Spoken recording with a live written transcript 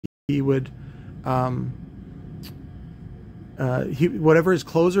he would, whatever his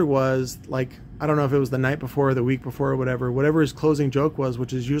closer was, like, I don't know if it was the night before or the week before or whatever his closing joke was,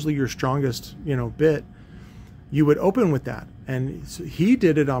 which is usually your strongest, bit, you would open with that. And so he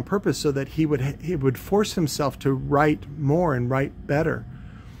did it on purpose so that he would force himself to write more and write better.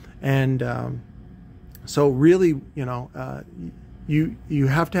 And so really, you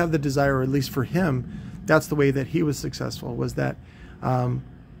have to have the desire, or at least for him, that's the way that he was successful, was that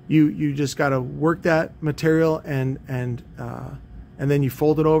you just got to work that material and then you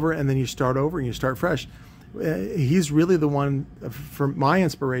fold it over and then you start over and you start fresh. He's really the one for my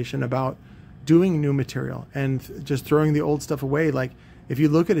inspiration about doing new material and just throwing the old stuff away. Like, if you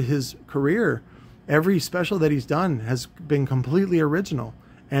look at his career, every special that he's done has been completely original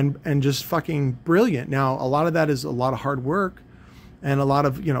and just fucking brilliant. Now, a lot of that is a lot of hard work and a lot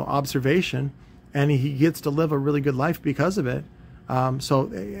of, observation, and he gets to live a really good life because of it.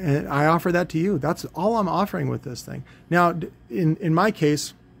 So I offer that to you. That's all I'm offering with this thing. Now, in my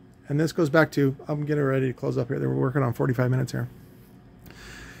case, and this goes back to, I'm getting ready to close up here. We're working on 45 minutes here.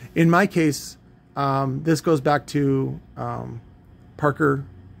 In my case, this goes back to Parker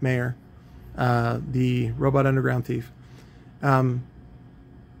Mayer, the Robot Underground thief.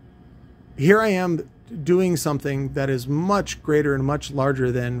 Here I am doing something that is much greater and much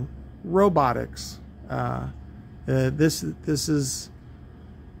larger than robotics. This is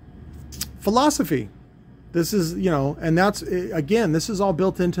philosophy. This is, and that's, again, this is all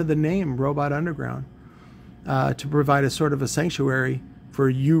built into the name Robot Underground, to provide a sort of a sanctuary for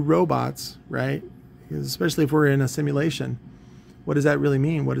you robots, right? Especially if we're in a simulation. What does that really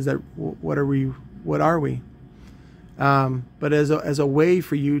mean? What are we? But as a way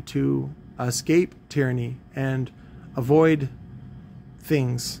for you to escape tyranny and avoid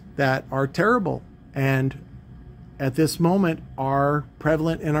things that are terrible and at this moment are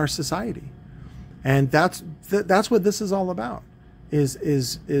prevalent in our society. And that's what this is all about,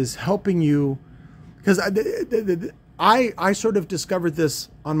 is helping you, because I sort of discovered this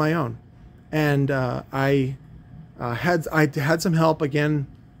on my own, and I had some help. Again,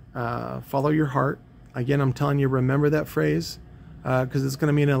 follow your heart. Again, I'm telling you, remember that phrase, because it's going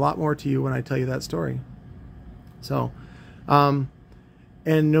to mean a lot more to you when I tell you that story. So,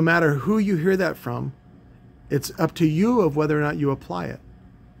 and no matter who you hear that from, it's up to you of whether or not you apply it.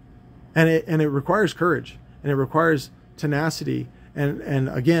 And it requires courage, and it requires tenacity, and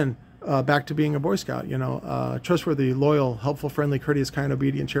again, back to being a Boy Scout, trustworthy, loyal, helpful, friendly, courteous, kind,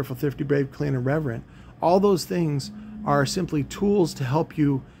 obedient, cheerful, thrifty, brave, clean, and reverent. All those things are simply tools to help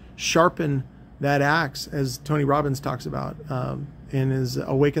you sharpen that axe, as Tony Robbins talks about in his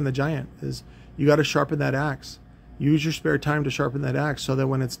Awaken the Giant. Is you got to sharpen that axe. Use your spare time to sharpen that axe, so that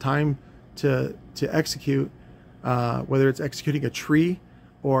when it's time to execute, whether it's executing a tree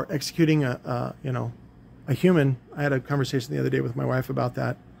or executing a human. I had a conversation the other day with my wife about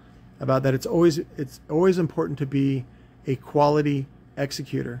that. It's always important to be a quality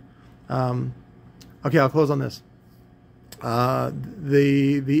executor. Okay, I'll close on this.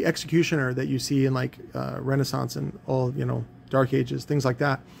 The executioner that you see in like Renaissance and all, Dark Ages, things like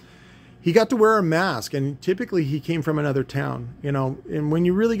that, he got to wear a mask, and typically he came from another town, and when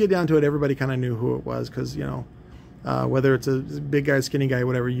you really get down to it, everybody kind of knew who it was, because, whether it's a big guy, skinny guy,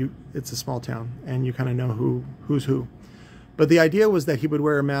 whatever, it's a small town, and you kind of know who's who. But the idea was that he would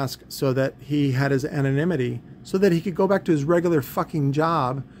wear a mask so that he had his anonymity, so that he could go back to his regular fucking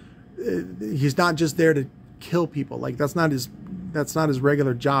job. He's not just there to kill people. Like, that's not his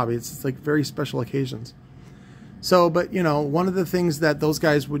regular job. It's like very special occasions. So, but one of the things that those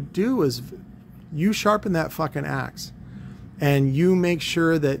guys would do is you sharpen that fucking axe, and you make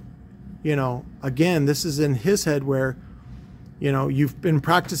sure that, again, this is in his head where, you've been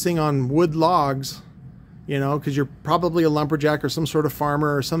practicing on wood logs, because you're probably a lumberjack or some sort of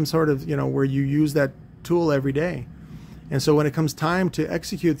farmer or some sort of, where you use that tool every day. And so when it comes time to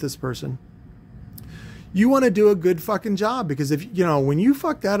execute this person, you want to do a good fucking job, because if, when you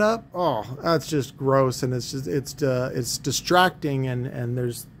fuck that up, oh, that's just gross. And it's distracting. And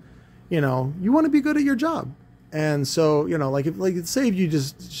there's, you want to be good at your job. And so, say if you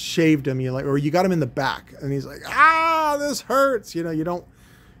just shaved him, or you got him in the back and he's like, this hurts, you don't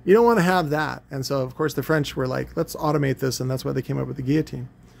want to have that. And so, of course, the French were like, let's automate this. And that's why they came up with the guillotine.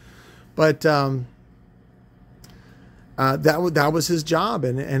 But that was his job.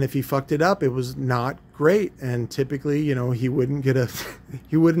 And if he fucked it up, it was not great. And typically, he wouldn't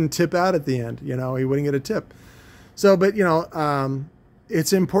he wouldn't tip out at the end, he wouldn't get a tip. So, but,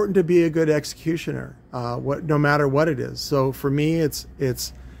 it's important to be a good executioner, no matter what it is. So for me, it's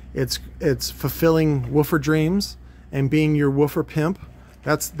fulfilling woofer dreams and being your woofer pimp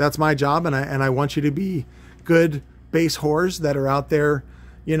That's my job, and I want you to be good base whores that are out there,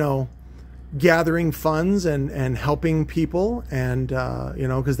 you know, gathering funds and helping people, and you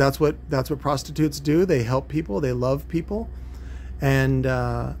know, because that's what prostitutes do. They help people, they love people, and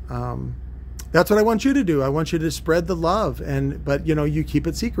that's what I want you to do. I want you to spread the love, but you know, you keep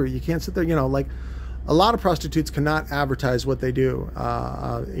it secret. You can't sit there, you know, like a lot of prostitutes cannot advertise what they do,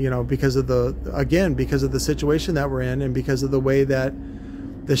 you know, because of the situation that we're in, and because of the way that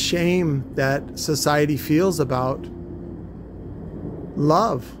the shame that society feels about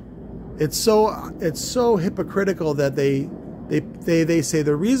love. It's so hypocritical that they say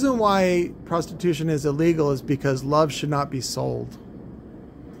the reason why prostitution is illegal is because love should not be sold.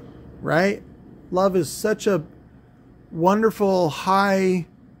 Right? Love is such a wonderful, high,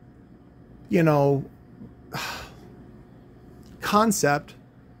 you know, concept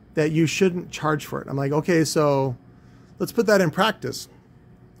that you shouldn't charge for it. I'm like, okay, so let's put that in practice.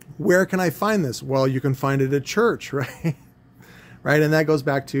 Where can I find this? Well, you can find it at church, right? Right, and that goes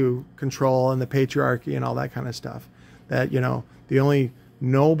back to control and the patriarchy and all that kind of stuff. That, you know, the only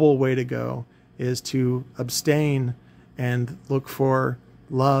noble way to go is to abstain and look for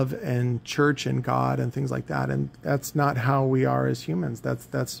love and church and God and things like that. And that's not how we are as humans.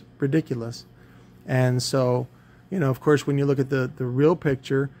 That's ridiculous. And so, you know, of course, when you look at the real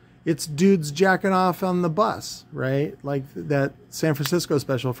picture, it's dudes jacking off on the bus, right? Like that San Francisco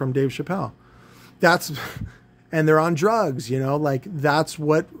special from Dave Chappelle. And they're on drugs, you know, like that's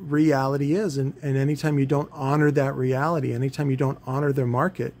what reality is. And anytime you don't honor that reality, anytime you don't honor their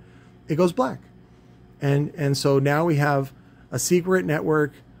market, it goes black. And so now we have a secret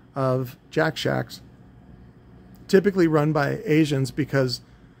network of Jack Shacks, typically run by Asians, because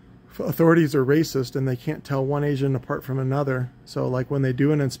authorities are racist and they can't tell one Asian apart from another. So like when they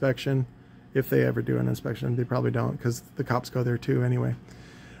do an inspection, if they ever do an inspection, they probably don't, because the cops go there too anyway,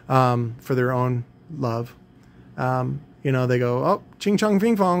 for their own love. You know, they go, oh, ching chong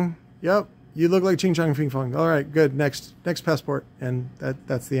ping fong. Yep, you look like ching chong ping fong. All right, good. Next passport, and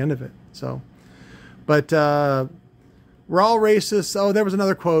that's the end of it. So, but we're all racist. Oh, there was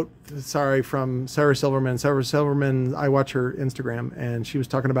another quote. Sorry, from Sarah Silverman. Sarah Silverman. I watch her Instagram, and she was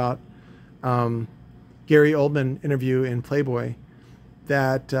talking about Gary Oldman interview in Playboy,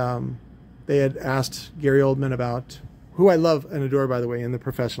 that they had asked Gary Oldman about, who I love and adore, by the way, in The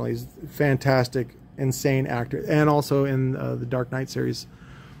Professional. He's fantastic, insane actor, and also in the Dark Knight series,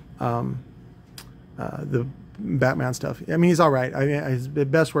 the Batman stuff. I mean, he's all right. I mean, his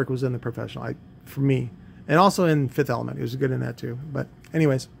best work was in The Professional, for me, and also in Fifth Element. He was good in that too. But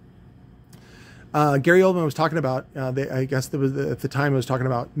anyways, Gary Oldman was talking about, I guess there was, at the time, it was talking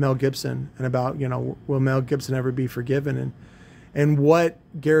about Mel Gibson, and about, you know, will Mel Gibson ever be forgiven? And what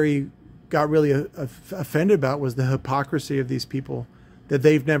Gary got really offended about was the hypocrisy of these people, that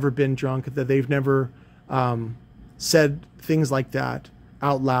they've never been drunk, that they've never said things like that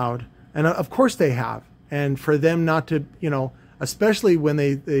out loud. And of course they have. And for them not to, you know, especially when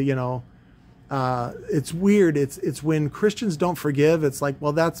they you know, it's weird. It's when Christians don't forgive. It's like,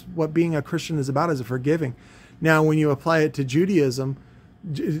 well, that's what being a Christian is about, is a forgiving. Now, when you apply it to Judaism,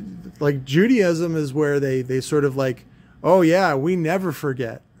 like Judaism is where they sort of like, oh yeah, we never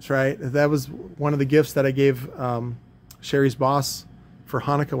forget, right? That was one of the gifts that I gave Sherry's boss for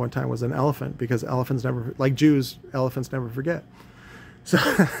Hanukkah one time, was an elephant, because elephants never, like Jews, elephants never forget. So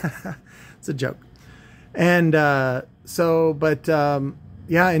it's a joke. And yeah,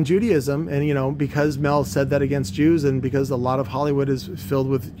 in Judaism, and, you know, because Mel said that against Jews, and because a lot of Hollywood is filled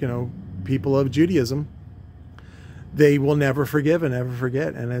with, you know, people of Judaism, they will never forgive and never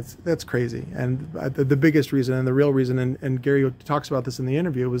forget. And that's crazy. And the biggest reason, and the real reason, and Gary talks about this in the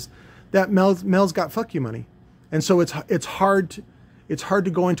interview, was that Mel's got fuck you money. And so it's hard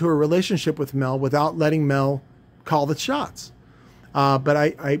to go into a relationship with Mel without letting Mel call the shots. But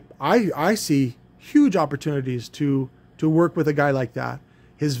I see huge opportunities to work with a guy like that.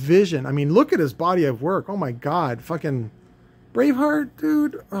 His vision. I mean, look at his body of work. Oh my God, fucking Braveheart,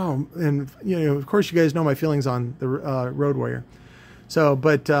 dude. Oh, and you know, of course, you guys know my feelings on the Road Warrior. So,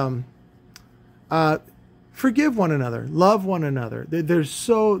 but forgive one another, love one another. There's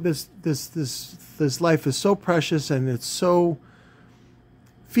so this life is so precious, and it's so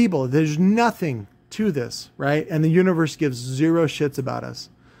feeble. There's nothing to this, right? And the universe gives zero shits about us.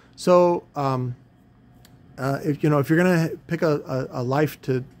 So, if you're gonna pick a life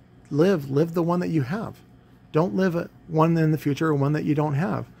to live the one that you have. Don't live one in the future, or one that you don't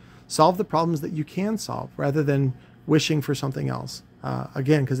have. Solve the problems that you can solve, rather than wishing for something else.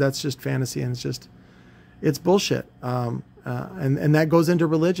 Again, because that's just fantasy, and it's bullshit. And that goes into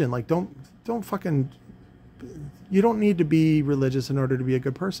religion. Like, don't fucking You don't need to be religious in order to be a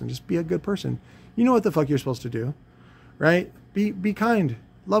good person. Just be a good person. You know what the fuck you're supposed to do, right? Be kind.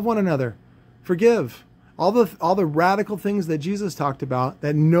 Love one another. Forgive. All the radical things that Jesus talked about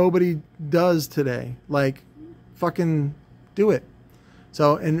that nobody does today. Like, fucking do it.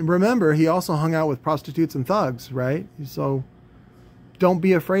 So, and remember, he also hung out with prostitutes and thugs, right? So don't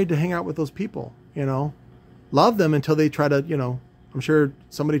be afraid to hang out with those people, you know. Love them until they try to, you know, I'm sure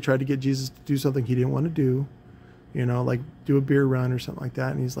somebody tried to get Jesus to do something he didn't want to do, you know, like do a beer run or something like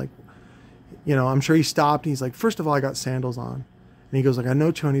that. And he's like, you know, I'm sure he stopped and he's like, first of all, I got sandals on. And he goes like, I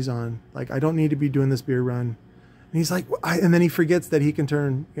know chonies on. Like, I don't need to be doing this beer run. And he's like, and then he forgets that he can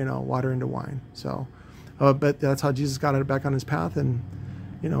turn, you know, water into wine. So, but that's how Jesus got it back on his path. And,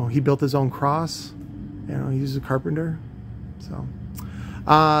 you know, he built his own cross. You know, he's a carpenter. So,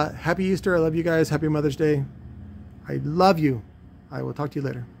 happy Easter. I love you guys. Happy Mother's Day. I love you. I will talk to you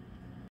later.